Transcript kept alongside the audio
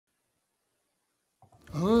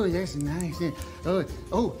Oh, that's nice. Yeah.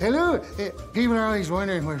 Oh, hello. People are always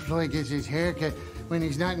wondering where Floyd gets his haircut when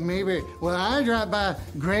he's not in Mayberry. Well, I dropped by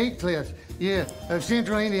Great Cliffs, of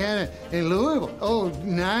Central Indiana in Louisville. Oh,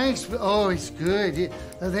 nice. Oh, it's good. Yeah.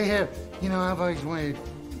 They have, I've always wanted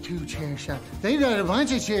 2 chair shop. They've got a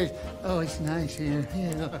bunch of chairs. Oh, it's nice here.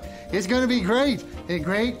 It's going to be great at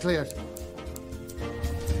Great Cliffs.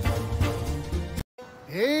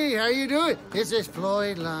 Hey, how you doing? This is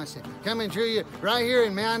Floyd Lawson coming to you right here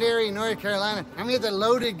in Mount Airy, North Carolina. I'm at the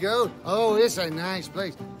Loaded Goat. Oh, it's a nice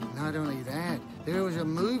place. Not only that, there was a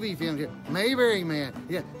movie filmed here, Mayberry Man.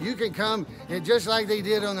 Yeah, you can come and just like they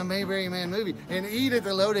did on the Mayberry Man movie and eat at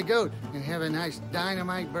the Loaded Goat and have a nice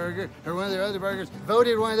dynamite burger or one of their other burgers.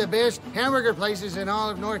 Voted one of the best hamburger places in all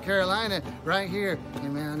of North Carolina right here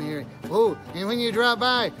in Mount Airy. Oh, and when you drop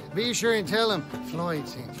by, be sure and tell them Floyd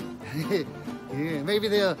sent you. Yeah, maybe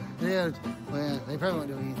they'll, well, they probably won't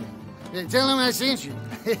do anything. Tell them I sent you.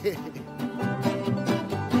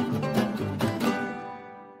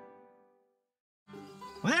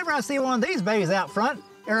 Whenever I see one of these babies out front,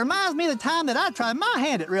 it reminds me of the time that I tried my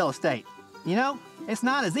hand at real estate. It's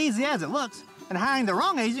not as easy as it looks, and hiring the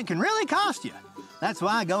wrong agent can really cost you. That's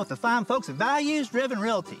why I go with the fine folks at Values Driven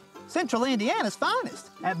Realty, Central Indiana's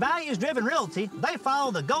finest. At Values Driven Realty, they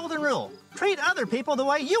follow the golden rule. Treat other people the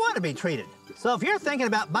way you want to be treated. So if you're thinking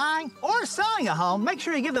about buying or selling a home, make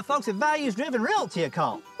sure you give the folks at Values Driven Realty a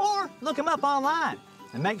call or look them up online.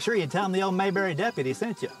 And make sure you tell them the old Mayberry deputy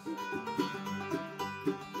sent you.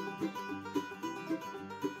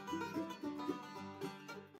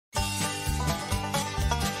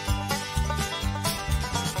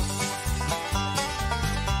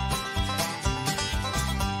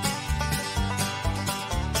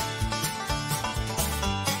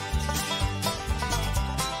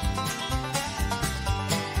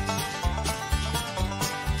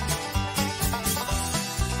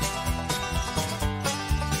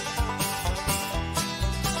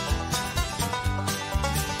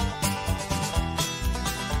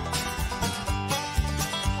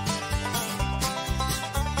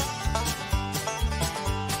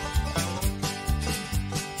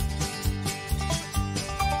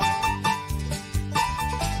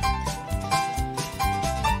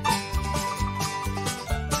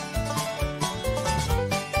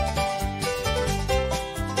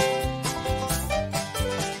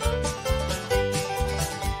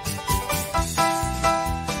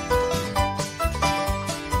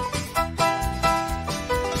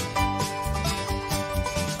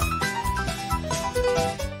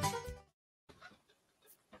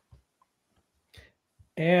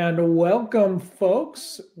 And welcome,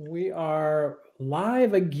 folks. We are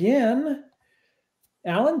live again.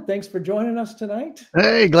 Alan, thanks for joining us tonight.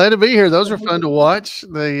 Hey, glad to be here. Those were fun to watch,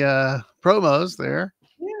 the promos there.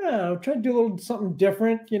 Yeah, I'll try to do a little something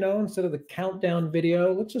different, instead of the countdown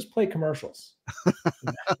video. Let's just play commercials.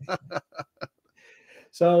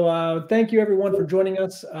 So thank you, everyone, for joining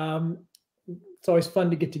us. It's always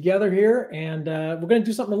fun to get together here, and we're going to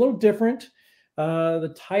do something a little different.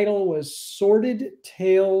 The title was Sordid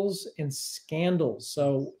Tales and Scandals.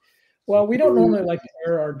 So, well, we don't normally like to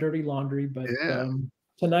air our dirty laundry, but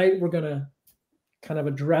tonight we're going to kind of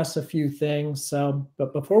address a few things. So,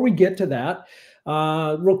 but before we get to that,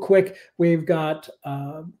 real quick, we've got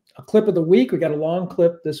a clip of the week. We got a long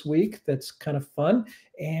clip this week that's kind of fun.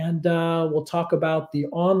 And we'll talk about the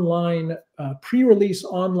online pre-release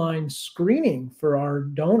online screening for our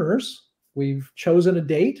donors. We've chosen a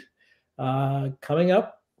date. Coming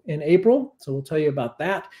up in April, so we'll tell you about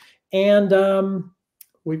that. And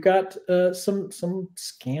we've got some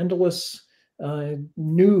scandalous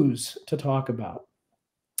news to talk about.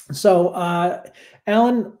 So,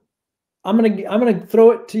 Alan, I'm gonna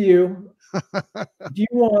throw it to you. Do you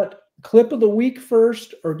want clip of the week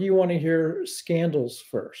first, or do you want to hear scandals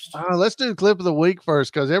first? Let's do clip of the week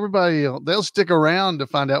first, because everybody, they'll stick around to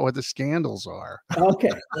find out what the scandals are. Okay.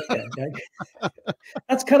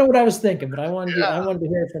 That's kind of what I was thinking, but I wanted to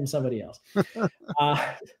hear it from somebody else.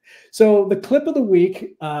 So the clip of the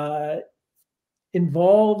week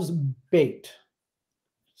involves bait.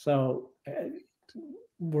 So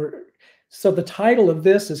the title of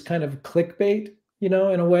this is kind of clickbait, in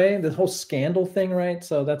a way, the whole scandal thing, right?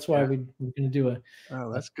 So that's why we're going to do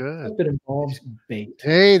that's good. It involves bait.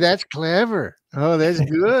 Hey, that's clever. Oh, that's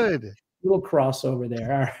good. Little crossover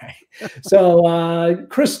there. All right. So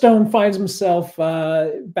Chris Stone finds himself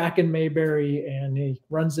back in Mayberry, and he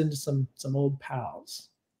runs into some old pals.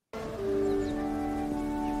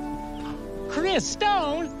 Chris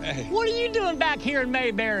Stone? Hey. What are you doing back here in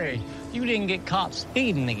Mayberry? You didn't get caught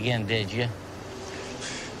speeding again, did you?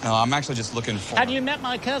 No, I'm actually just looking for... Have you met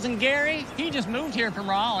my cousin Gary? He just moved here from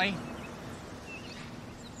Raleigh.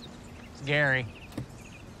 It's Gary.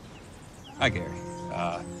 Hi, Gary.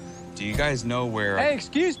 Do you guys know where... Hey,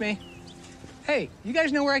 excuse me. Hey, you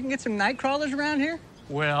guys know where I can get some night crawlers around here?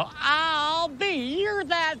 Well, I'll be. You're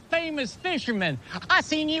that famous fisherman. I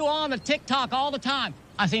seen you on the TikTok all the time.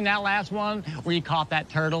 I seen that last one where you caught that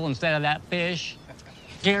turtle instead of that fish.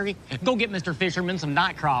 Gary, go get Mr. Fisherman some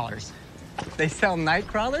night crawlers. They sell night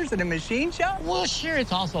crawlers at a machine shop? Well, sure,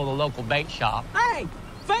 it's also the local bait shop. Hey,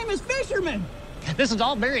 famous fisherman! This is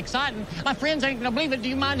all very exciting. My friends ain't gonna believe it. Do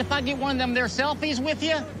you mind if I get one of them their selfies with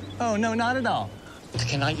you? Oh, no, not at all.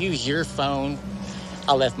 Can I use your phone?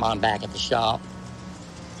 I left mine back at the shop.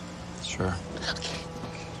 Sure.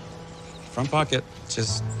 Front pocket.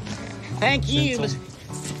 Just... Thank you.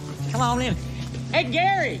 Come on in. Hey,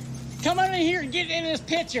 Gary, come on in here and get in this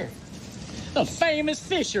picture. The famous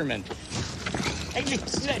fisherman. Hey,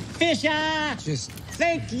 Fish Eye. Just...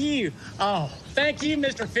 Thank you. Oh, thank you,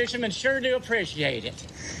 Mr. Fisherman. Sure do appreciate it.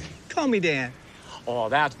 Call me Dan. Oh,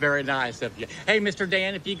 that's very nice of you. Hey, Mr.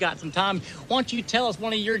 Dan, if you got some time, why don't you tell us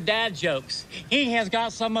one of your dad jokes? He has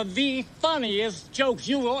got some of the funniest jokes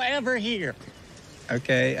you will ever hear.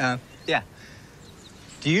 Okay, yeah.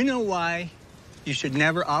 Do you know why you should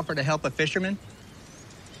never offer to help a fisherman?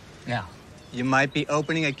 No. You might be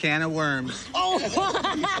opening a can of worms. Oh,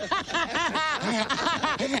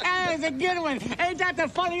 that was a good one. Ain't that the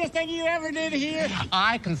funniest thing you ever did here?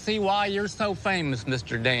 I can see why you're so famous,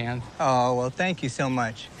 Mr. Dan. Oh, well, thank you so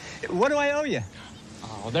much. What do I owe you?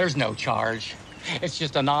 Oh, there's no charge. It's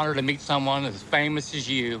just an honor to meet someone as famous as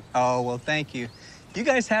you. Oh, well, thank you. You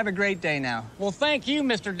guys have a great day now. Well, thank you,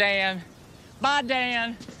 Mr. Dan. Bye,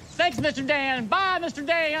 Dan. Thanks, Mr. Dan. Bye, Mr.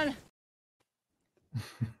 Dan.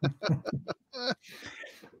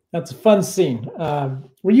 That's a fun scene.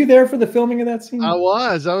 Were you there for the filming of that scene? I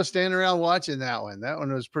was standing around watching that one. That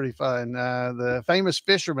one was pretty fun. The famous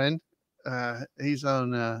fisherman, he's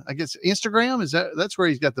on, I guess, Instagram. That's where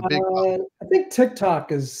he's got the big, I think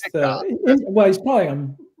TikTok is TikTok. Well, he's probably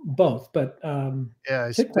on both, but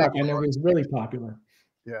yeah, TikTok, I know, is really popular.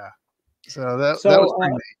 Yeah. So that was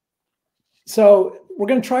pretty neat. So we're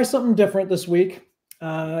going to try something different this week.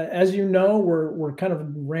 As you know, we're kind of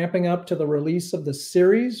ramping up to the release of the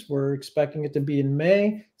series. We're expecting it to be in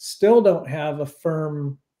May. Still don't have a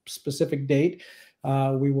firm specific date.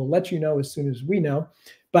 We will let you know as soon as we know.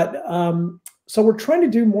 But so we're trying to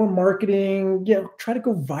do more marketing, try to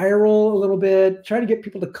go viral a little bit, try to get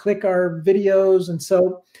people to click our videos. And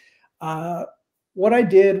so what I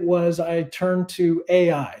did was I turned to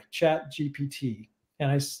AI, Chat GPT, and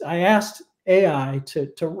I asked AI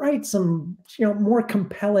to write some, more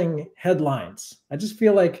compelling headlines. I just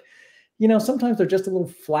feel like, sometimes they're just a little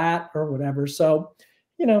flat or whatever. So,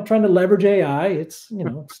 trying to leverage AI, it's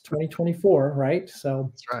 2024, right?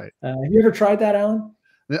 So that's right. Have you ever tried that, Alan?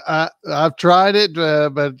 I've tried it,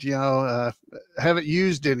 but haven't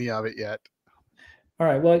used any of it yet. All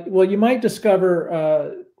right. Well, you might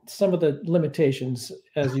discover some of the limitations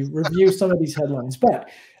as you review some of these headlines, but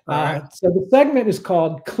so the segment is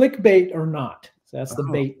called Clickbait or Not. So that's the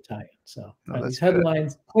bait tie-in. So these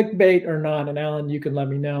headlines, clickbait or not, and Alan, you can let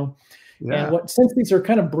me know. Yeah. And since these are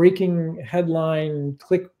kind of breaking headline,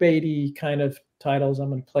 clickbaity kind of titles, I'm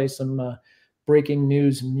going to play some breaking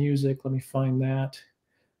news music. Let me find that.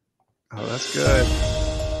 Oh, that's good.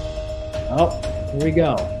 Oh, here we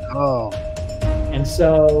go. Oh. And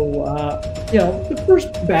so, the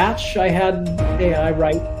first batch I had AI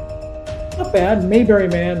write, not bad. Mayberry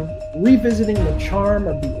Man revisiting the charm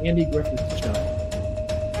of the Andy Griffith Show.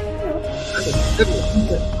 I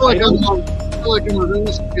feel like I'm doing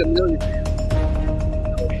this to get a million fans.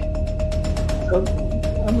 So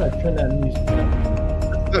I'm going to turn that music down.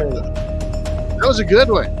 That was a good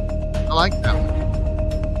one. I like that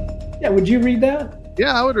one. Yeah, would you read that?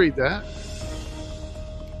 Yeah, I would read that.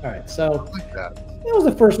 All right, so I like that. That was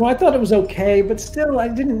the first one. I thought it was okay, but still, I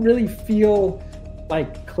didn't really feel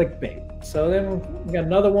like clickbait. So then we got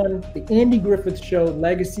another one. The Andy Griffith Show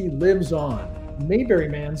legacy lives on. Mayberry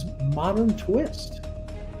Man's modern twist.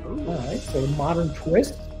 Ooh. All right, so modern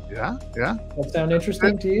twist. Yeah. That sound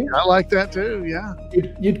interesting to you? I like that too. Yeah.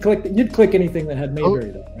 You'd click anything that had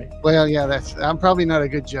Mayberry though, right? Well, yeah. I'm probably not a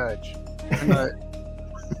good judge.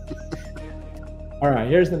 All right,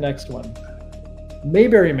 here's the next one.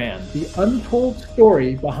 Mayberry Man, the untold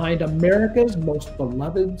story behind America's most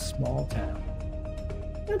beloved small town.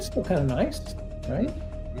 That's still kind of nice, right?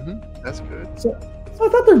 Mm-hmm. That's good. So I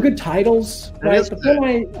thought they're good titles, right? But then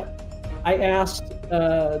I asked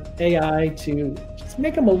AI to just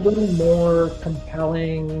make them a little more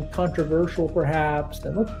compelling, controversial, perhaps.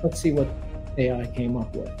 And let's see what AI came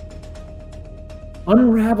up with.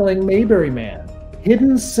 Unraveling Mayberry Man,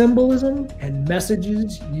 hidden symbolism and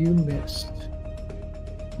messages you missed.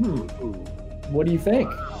 What do you think?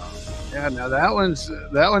 Yeah, now that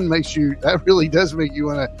one makes you, that really does make you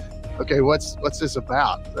want to, okay, what's this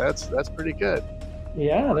about? That's pretty good.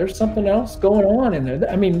 Yeah, there's something else going on in there.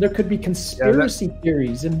 I mean, there could be conspiracy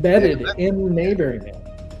theories embedded in Mayberry Man.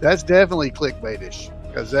 That's definitely clickbaitish,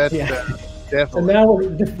 because that's definitely. So now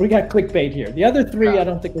we got clickbait here. The other three, I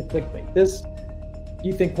don't think are clickbait. This,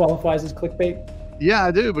 you think qualifies as clickbait? Yeah,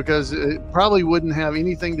 I do, because it probably wouldn't have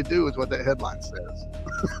anything to do with what that headline says.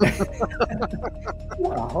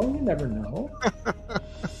 Well, you never know.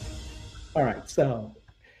 All right, so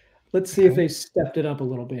let's see if they stepped it up a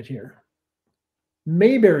little bit here.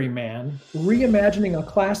 Mayberry Man, reimagining a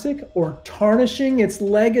classic or tarnishing its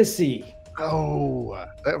legacy? Oh,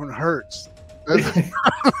 that one hurts.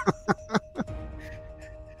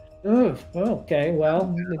 Oh, okay,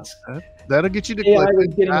 well, that'll get you to click. I was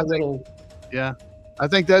click. getting a little. Yeah, I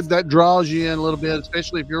think that draws you in a little bit,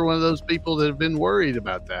 especially if you're one of those people that have been worried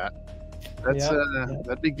about that. That's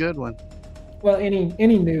that'd be a good one. Well,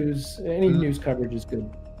 any news coverage is good.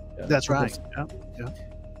 That's right. Yeah.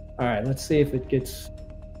 All right, let's see if it gets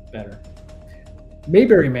better.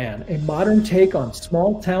 Mayberry Man, a modern take on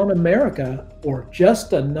small town America, or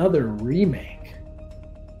just another remake?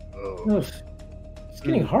 Oh. Ugh, it's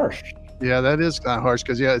getting harsh. Yeah, that is kind of harsh,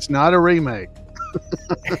 because it's not a remake.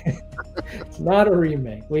 It's not a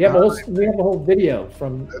remake. We have a whole video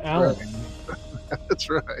from Alan. Right. That's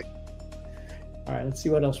right. All right, let's see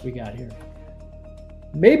what else we got here.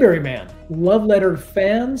 Mayberry Man, love letter to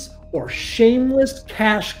fans or shameless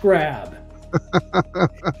cash grab?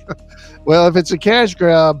 Well, if it's a cash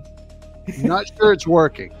grab, I'm not sure it's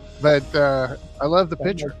working, but I love the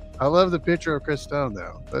picture. I love the picture of Chris Stone,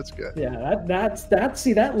 though. That's good. Yeah,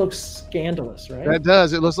 that looks scandalous, right? That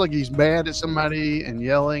does. It looks like he's mad at somebody and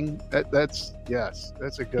yelling. That's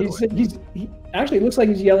a good one. He actually looks like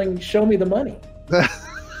he's yelling, "Show me the money."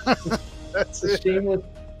 That's it. Shameless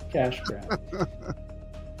cash grab. All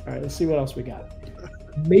right, let's see what else we got.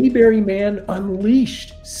 Mayberry Man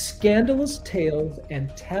Unleashed, scandalous tales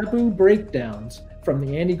and taboo breakdowns from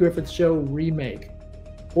the Andy Griffith Show remake.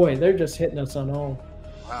 Boy, they're just hitting us on all.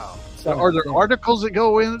 Wow. So are there articles that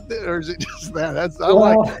go in, or is it just that? I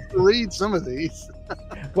like to read some of these.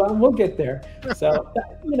 Well, we'll get there. So,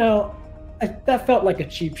 that felt like a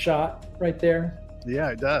cheap shot right there. Yeah,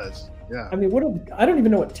 it does. Yeah. I mean, I don't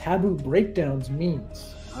even know what taboo breakdowns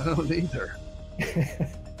means. I don't either.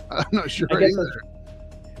 I'm not sure either.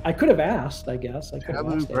 I could have asked, I guess.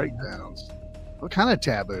 Taboo breakdowns. What kind of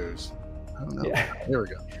taboos? I don't know. Yeah. There we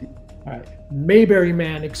go. All right. Mayberry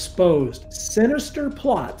Man exposed sinister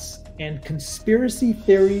plots and conspiracy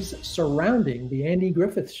theories surrounding the Andy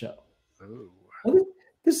Griffith Show. Oh. Well,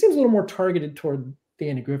 this seems a little more targeted toward the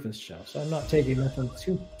Andy Griffith Show, so I'm not taking nothing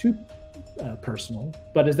too personal.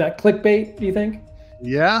 But is that clickbait, do you think?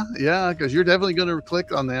 Yeah, because you're definitely going to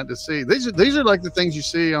click on that to see. These are like the things you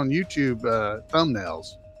see on YouTube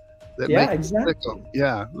thumbnails. That make exactly. Click on.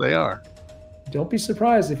 Yeah, they are. Don't be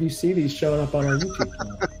surprised if you see these showing up on our YouTube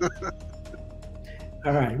channel.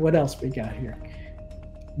 All right, what else we got here?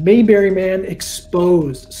 Mayberry Man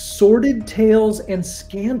exposed sordid tales and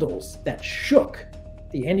scandals that shook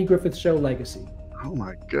the Andy Griffith Show legacy. Oh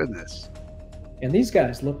my goodness. And these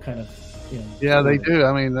guys look kind of, yeah, they do.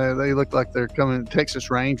 I mean, they look like they're coming Texas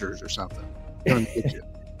Rangers or something. Coming to get you.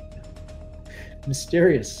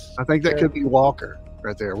 Mysterious. I think that could be Walker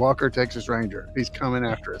right there. Walker, Texas Ranger. He's coming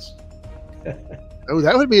after us. Oh,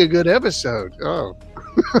 that would be a good episode. Oh.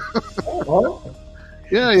 Oh.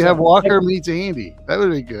 Yeah, you have Walker meets Andy. That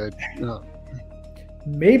would be good. No.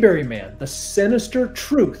 Mayberry Man, the sinister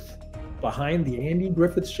truth behind the Andy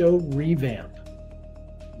Griffith Show revamp.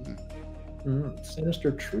 Sinister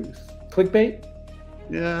truth. Clickbait?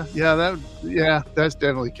 Yeah, that's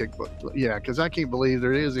definitely kickbook. Yeah, because I can't believe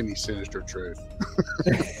there is any sinister truth.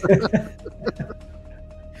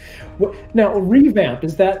 Now, revamp,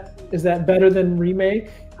 is that better than remake?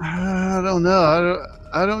 I don't know.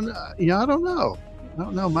 I don't know. Yeah, I don't know. I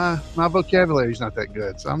don't know. My vocabulary's not that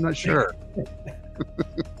good, so I'm not sure.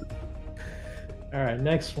 All right,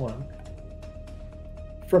 next one.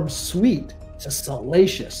 From sweet to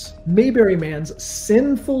salacious, Mayberry Man's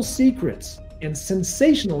sinful secrets and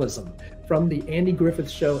sensationalism from the Andy Griffith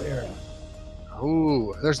Show era.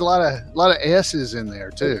 Oh, there's a lot of S's in there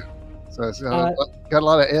too. So it's got a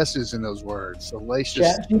lot of S's in those words.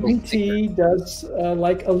 Salacious. ChatGPT does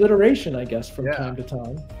like alliteration, I guess, from time to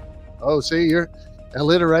time. Oh, see, your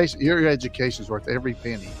alliteration, your education's worth every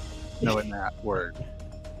penny knowing that word.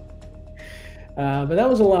 But that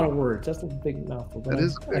was a lot of words. That's a big mouthful. That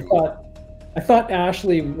is a big I thought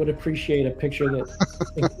Ashley would appreciate a picture that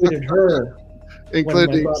included her.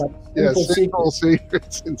 Including, yeah, Simple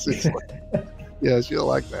Secrets and yeah, she'll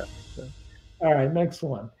like that. All right, next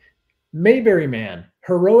one. Mayberry Man,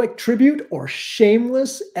 heroic tribute or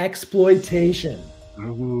shameless exploitation?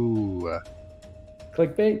 Ooh.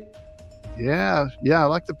 Clickbait? Yeah, I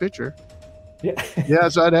like the picture. Yeah. Yeah,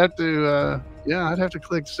 so I'd have to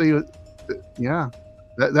click to see what, yeah.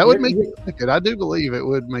 That would make you click it. I do believe it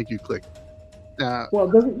would make you click.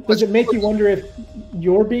 Well, does it make you wonder if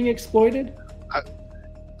you're being exploited?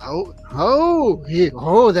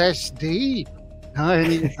 That's deep.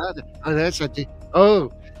 That's a deep.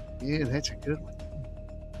 Oh, yeah, that's a good one.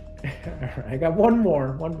 All right, I got one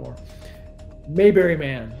more. Mayberry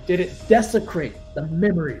Man, did it desecrate the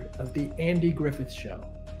memory of the Andy Griffith Show?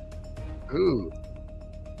 Ooh.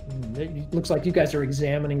 It looks like you guys are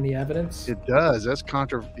examining the evidence. It does. That's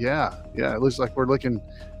Yeah. It looks like we're looking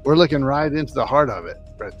right into the heart of it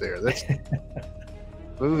right there. That's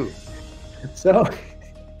ooh. So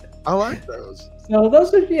I like those. So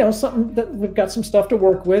those are, something that we've got some stuff to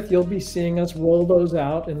work with. You'll be seeing us roll those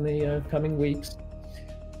out in the coming weeks.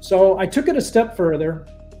 So I took it a step further.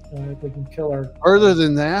 If we can kill our further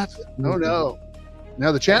than that. Oh no.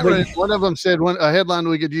 Now the chat room, one of them said a headline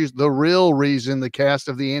we could use: the real reason the cast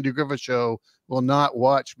of the Andy Griffith Show will not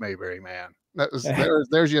watch Mayberry Man.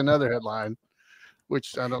 There's you another headline,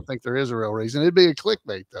 which I don't think there is a real reason. It'd be a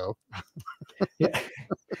clickbait though. Yeah.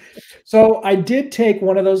 So I did take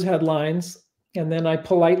one of those headlines and then I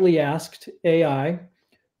politely asked AI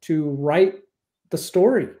to write the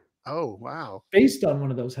story. Oh, wow. Based on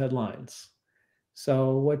one of those headlines.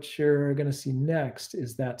 So what you're going to see next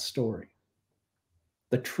is that story.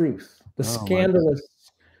 The truth, the scandalous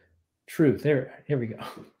truth. Here we go.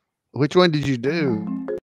 Which one did you do?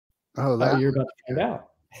 Oh, that you're about to find out.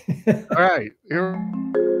 All right.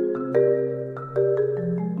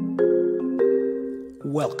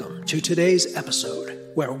 Welcome to today's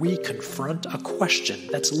episode, where we confront a question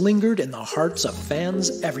that's lingered in the hearts of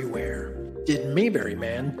fans everywhere. Did Mayberry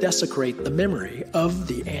Man desecrate the memory of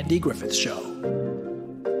the Andy Griffith Show?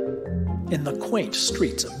 In the quaint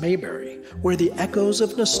streets of Mayberry, where the echoes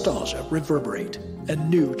of nostalgia reverberate, a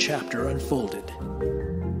new chapter unfolded.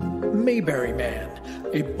 Mayberry Man,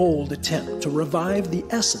 a bold attempt to revive the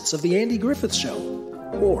essence of the Andy Griffith Show,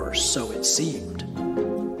 or so it seemed.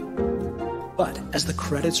 But as the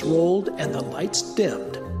credits rolled and the lights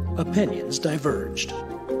dimmed, opinions diverged.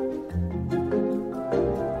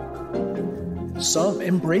 Some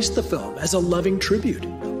embraced the film as a loving tribute,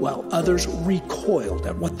 while others recoiled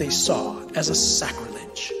at what they saw as a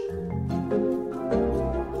sacrilege.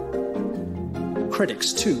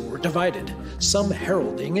 Critics, too, were divided, some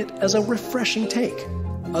heralding it as a refreshing take,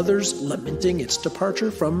 others lamenting its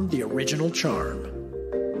departure from the original charm.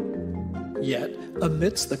 Yet,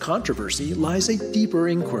 amidst the controversy lies a deeper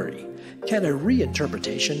inquiry. Can a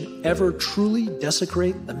reinterpretation ever truly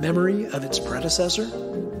desecrate the memory of its predecessor?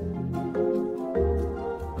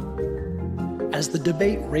 As the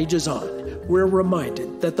debate rages on, we're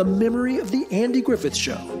reminded that the memory of the Andy Griffith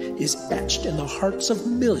Show is etched in the hearts of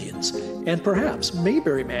millions, and perhaps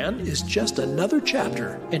Mayberry Man is just another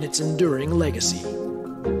chapter in its enduring legacy.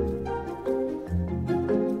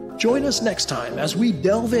 Join us next time as we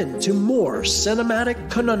delve into more cinematic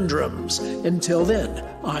conundrums. Until then,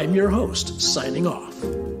 I'm your host, signing off.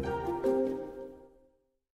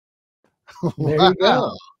 There you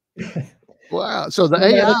go. Wow. So the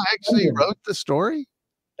AI actually wrote the story?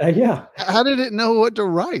 Yeah. How did it know what to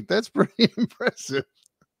write? That's pretty impressive.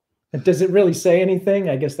 Does it really say anything?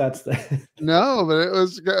 I guess that's the... No, but it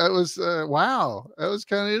was wow. That was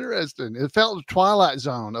kind of interesting. It felt Twilight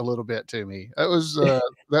Zone a little bit to me. That was ooh.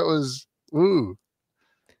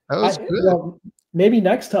 That was good. Well, maybe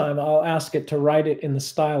next time I'll ask it to write it in the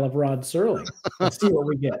style of Rod Serling. Let's see what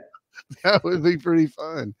we get. That would be pretty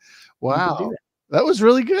fun. Wow. That was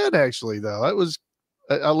really good, actually, though.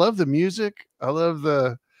 I love the music. I love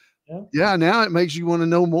the, now it makes you want to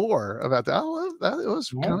know more about that. I love that. It was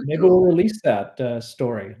kind of maybe we'll release that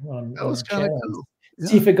story on that was kind of cool.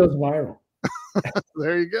 See if it goes viral.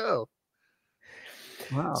 There you go.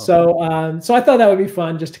 Wow. So, so I thought that would be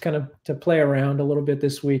fun just to kind of to play around a little bit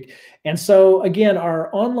this week. And so again,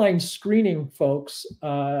 our online screening folks,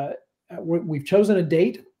 we've chosen a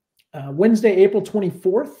date, Wednesday, April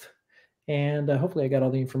 24th. And hopefully I got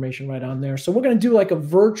all the information right on there. So we're going to do like a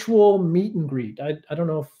virtual meet and greet. I don't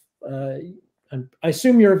know if, I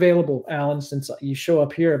assume you're available, Alan, since you show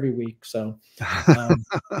up here every week. So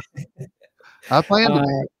I plan to.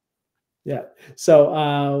 Yeah.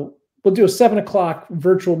 So we'll do a 7 o'clock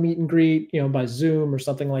virtual meet and greet, by Zoom or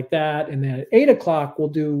something like that. And then at 8 o'clock, we'll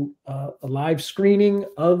do a live screening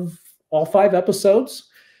of all 5 episodes.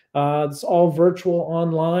 It's all virtual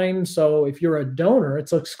online. So if you're a donor,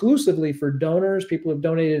 it's exclusively for donors, people who've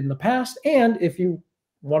donated in the past. And if you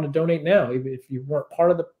want to donate now, if you weren't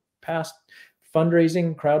part of the past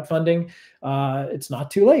fundraising, crowdfunding, it's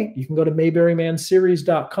not too late. You can go to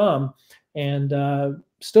MAYBERRYMANSeries.com and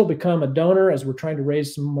still become a donor, as we're trying to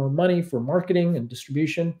raise some more money for marketing and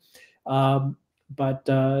distribution. But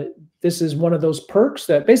this is one of those perks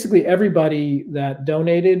that basically everybody that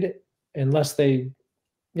donated, unless they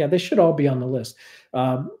should all be on the list.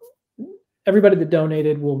 Everybody that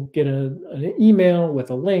donated will get an email with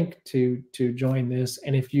a link to join this.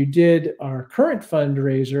 And if you did our current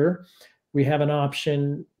fundraiser, we have an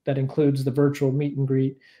option that includes the virtual meet and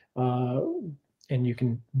greet, and you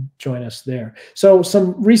can join us there. So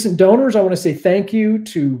some recent donors, I want to say thank you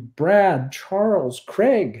to Brad, Charles,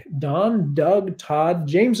 Craig, Don, Doug, Todd,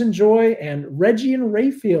 James and Joy, and Reggie and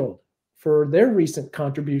Rayfield for their recent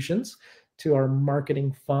contributions to our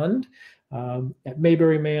marketing fund. At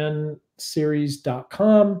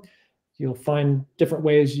MAYBERRYMANSeries.com, you'll find different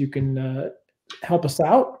ways you can help us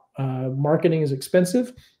out. Marketing is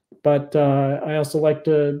expensive, but I also like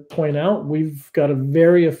to point out we've got a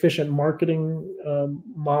very efficient marketing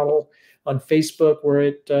model on Facebook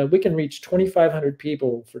where we can reach 2,500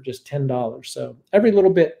 people for just $10. So every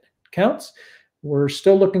little bit counts. We're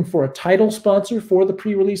still looking for a title sponsor for the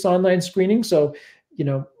pre-release online screening. So,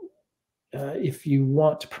 if you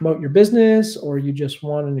want to promote your business or you just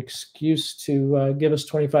want an excuse to give us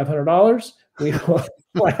 $2,500, we will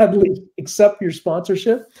gladly accept your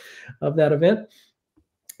sponsorship of that event.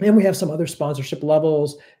 And we have some other sponsorship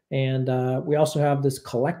levels. And we also have this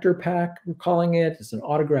collector pack, we're calling it. It's an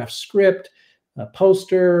autographed script, a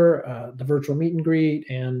poster, the virtual meet and greet,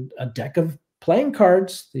 and a deck of playing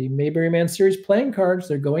cards, the Mayberry Man series playing cards.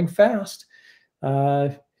 They're going fast.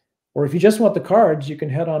 Or if you just want the cards, you can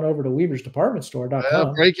head on over to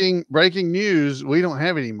weaversdepartmentstore.com. Breaking news, we don't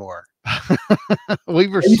have any more.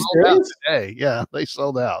 Weaver sold out today. Yeah, they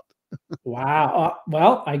sold out. Wow.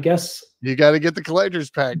 Well, I guess you got to get the collector's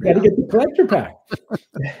pack. You got to get the collector pack.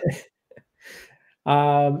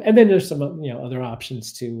 And then there's some other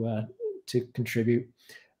options to contribute.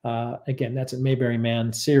 Again, that's at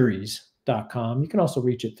MAYBERRYMANSeries.com. You can also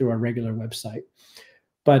reach it through our regular website.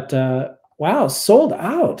 But wow, sold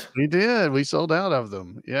out. We did. We sold out of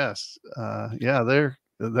them. Yes.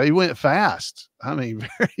 They went fast. I mean,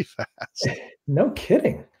 very fast. No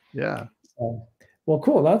kidding. Yeah. Well,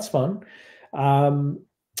 cool. That's fun.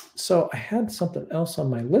 So I had something else on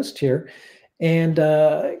my list here, and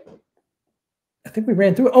I think we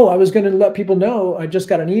ran through it. Oh, I was going to let people know, I just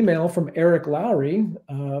got an email from Eric Lowry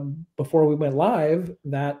before we went live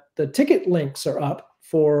that the ticket links are up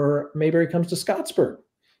for Mayberry Comes to Scottsburg.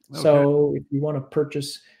 Okay. So if you want to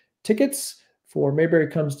purchase tickets for Mayberry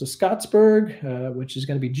Comes to Scottsburg, which is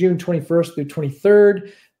going to be June 21st through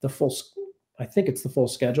 23rd, I think it's the full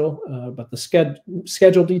schedule, but the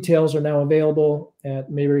schedule details are now available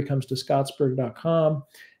at MAYBERRYComesToScottsburg.com,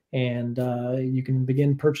 and you can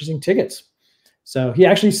begin purchasing tickets. So he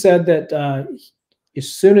actually said that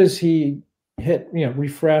as soon as he hit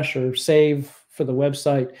refresh or save for the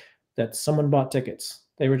website, that someone bought tickets.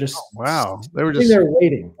 They were just they were just there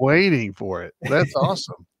waiting for it. That's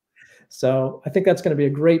awesome. So I think that's going to be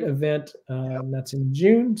a great event. That's in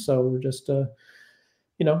June. So we're just a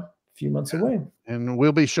few months away. And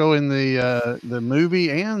we'll be showing the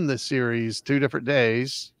movie and the series 2 different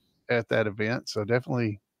days at that event. So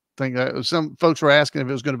definitely think that some folks were asking if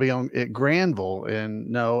it was going to be at Granville, and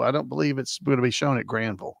no, I don't believe it's going to be shown at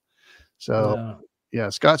Granville. So yeah,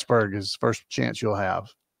 Scottsburg is the first chance you'll have.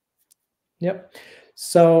 Yep.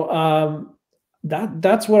 So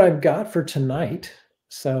that's what I've got for tonight.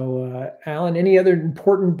 So Alan, any other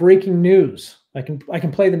important breaking news? I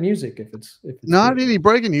can play the music if it's not any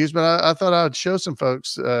breaking news, but I thought I would show some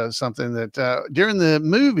folks something that during the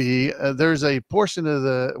movie there's a portion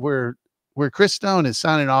of where Chris Stone is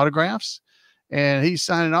signing autographs, and he's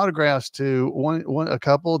signing autographs to a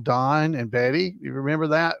couple, Don and Betty. You remember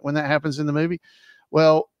that when that happens in the movie?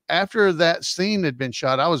 Well, after that scene had been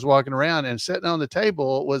shot, I was walking around, and sitting on the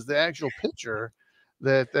table was the actual picture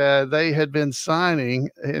that they had been signing,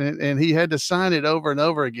 and he had to sign it over and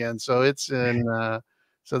over again. So it's in,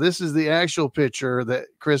 so this is the actual picture that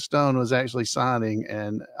Chris Stone was actually signing,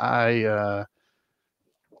 and I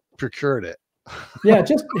procured it. Yeah,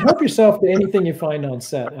 just help yourself to anything you find on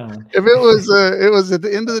set. If it was at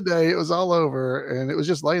the end of the day, it was all over, and it was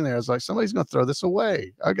just laying there. I was like, somebody's going to throw this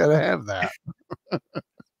away. I got to have that.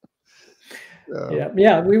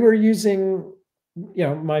 Yeah. We were using,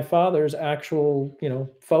 my father's actual,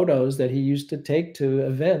 photos that he used to take to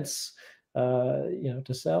events,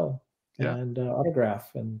 to sell and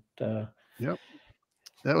autograph. And yep,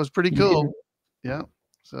 that was pretty cool. Yeah.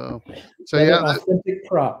 So yeah, authentic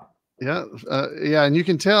prop. Yeah. And you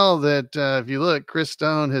can tell that if you look, Chris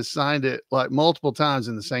Stone has signed it like multiple times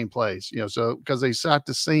in the same place, so because they shot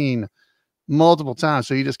the scene multiple times.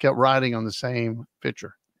 So he just kept writing on the same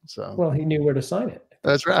picture. So, well, he knew where to sign it.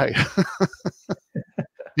 That's right.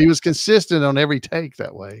 He was consistent on every take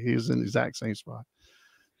that way. He was in the exact same spot.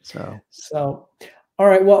 So, all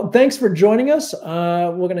right. Well, thanks for joining us.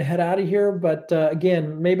 We're going to head out of here. But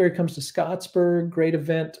again, Mayberry comes to Scottsburg. Great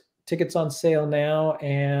event. Tickets on sale now.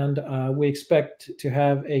 And we expect to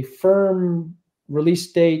have a firm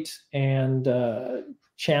release date and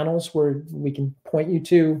channels where we can point you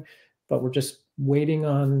to. But we're just waiting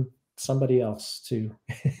on somebody else to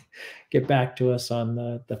get back to us on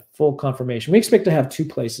the full confirmation. We expect to have 2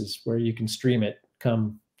 places where you can stream it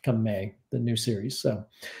come May, the new series. So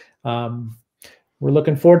we're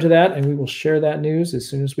looking forward to that, and we will share that news as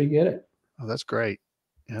soon as we get it. Oh, that's great.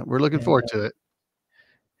 Yeah, we're looking forward to it.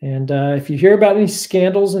 And if you hear about any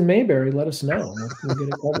scandals in Mayberry, let us know. We'll get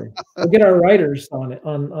it covered. We'll get our writers on it,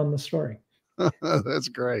 on the story. That's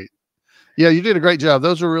great. Yeah, you did a great job.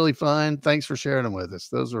 Those were really fun. Thanks for sharing them with us.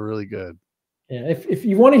 Those were really good. Yeah, if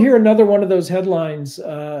you want to hear another one of those headlines,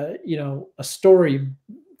 a story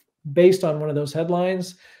based on one of those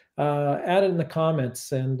headlines, add it in the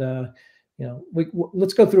comments, and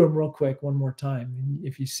let's go through them real quick one more time.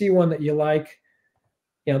 If you see one that you like,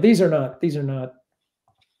 these are not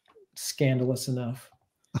scandalous enough,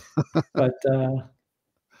 but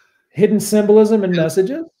hidden symbolism and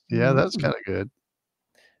messages. Yeah, that's kind of good.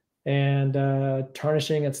 And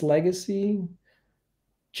tarnishing its legacy.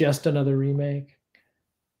 Just another remake.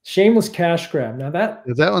 Shameless cash grab. Now that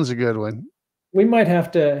one's a good one. We might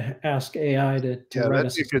have to ask AI to write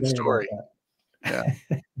us a good story. Yeah.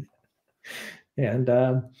 And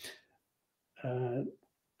I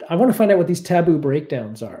want to find out what these taboo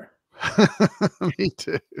breakdowns are. Me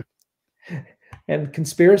too. And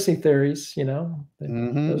conspiracy theories,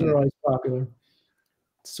 those are always popular.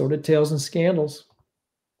 Sordid tales and scandals.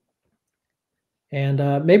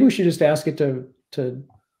 And maybe we should just ask it to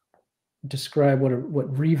describe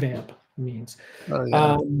what revamp means. Oh,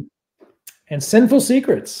 yeah. And sinful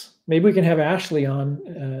secrets. Maybe we can have Ashley on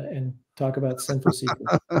and talk about sinful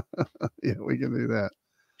secrets. Yeah, we can do that.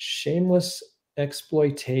 Shameless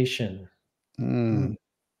exploitation.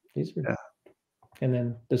 These are, and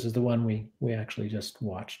then this is the one we actually just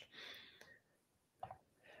watched.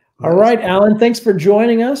 All right, Alan, thanks for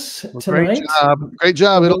joining us tonight. Great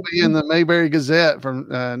job. It'll be in the Mayberry Gazette from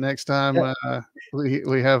next time. I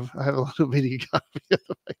have a little bitty copy of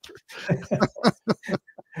the paper.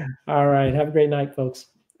 All right. Have a great night, folks.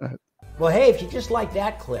 Well, hey, if you just like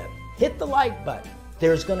that clip, hit the like button.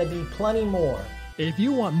 There's going to be plenty more. If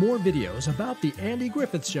you want more videos about the Andy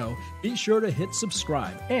Griffith Show, be sure to hit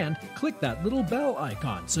subscribe and click that little bell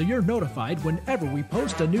icon so you're notified whenever we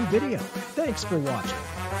post a new video. Thanks for watching.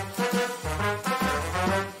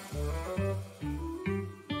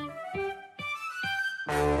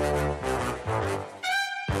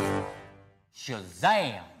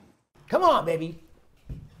 Shazam! Come on, baby.